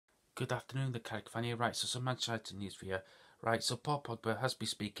Good afternoon, the character fan here. Right, so some Manchester United news for you. Right, so Paul Pogba has been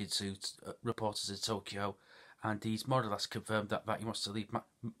speaking to reporters in Tokyo, and he's more or less confirmed that he wants to leave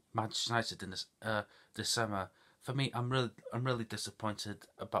Manchester United in this summer. For me, I'm really disappointed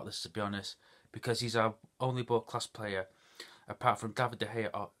about this, to be honest, because he's our only world-class player, apart from David De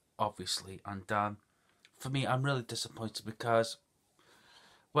Gea, obviously. And for me, I'm really disappointed because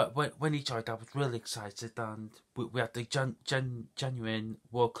when he joined, I was really excited, and we had the genuine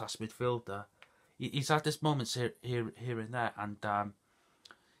world class midfielder. He's had his moments here and there, and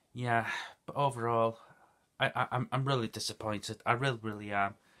yeah, but overall, I'm really disappointed. I really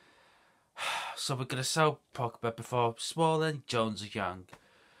am. So we're gonna sell Pogba before Smalling, Jones, or Young.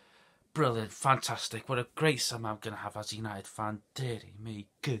 Brilliant, fantastic! What a great summer I'm gonna have as a United fan. Dearie me,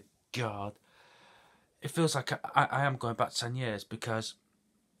 good God! It feels like I am going back 10 years because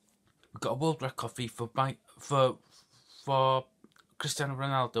we got a world record fee for Cristiano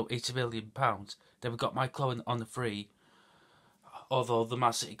Ronaldo, £80 million. Then we got Mike Owen on the free. Although the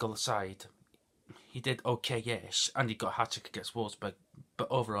Man City goal aside, he did okay-ish, and he got a hat trick against Wolfsburg. But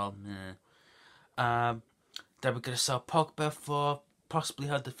overall, meh. Then we're gonna sell Pogba for possibly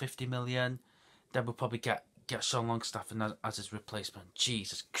 150 million. Then we'll probably get Sean Longstaff as his replacement.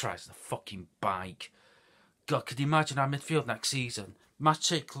 Jesus Christ, the fucking bike. God, could you imagine our midfield next season?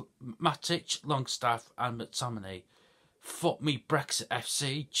 Matic, Longstaff, and McTominay. Fuck me, Brexit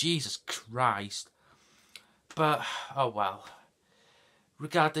FC. Jesus Christ. But oh well.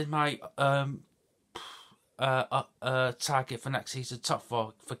 Regarding my target for next season, top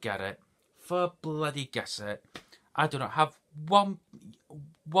 4, forget it. For bloody guess it. I do not have one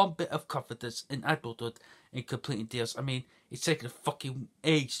bit of confidence in Edward in completing deals. I mean, it's taken a fucking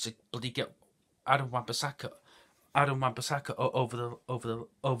age to bloody get Adam Wan-Bissaka over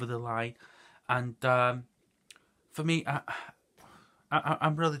the line, and for me,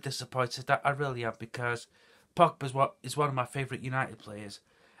 I'm really disappointed. That I really am, because Pogba is one of my favourite United players,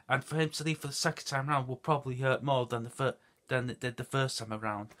 and for him to leave for the second time round will probably hurt more than it did the first time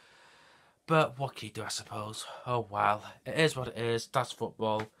around. But what can you do, I suppose? Oh well, it is what it is. That's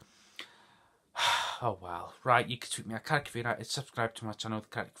football. Oh well. Right, you can tweet me at Character United, subscribe to my channel, The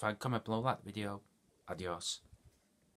Character Fan, comment below, like the video. Adios.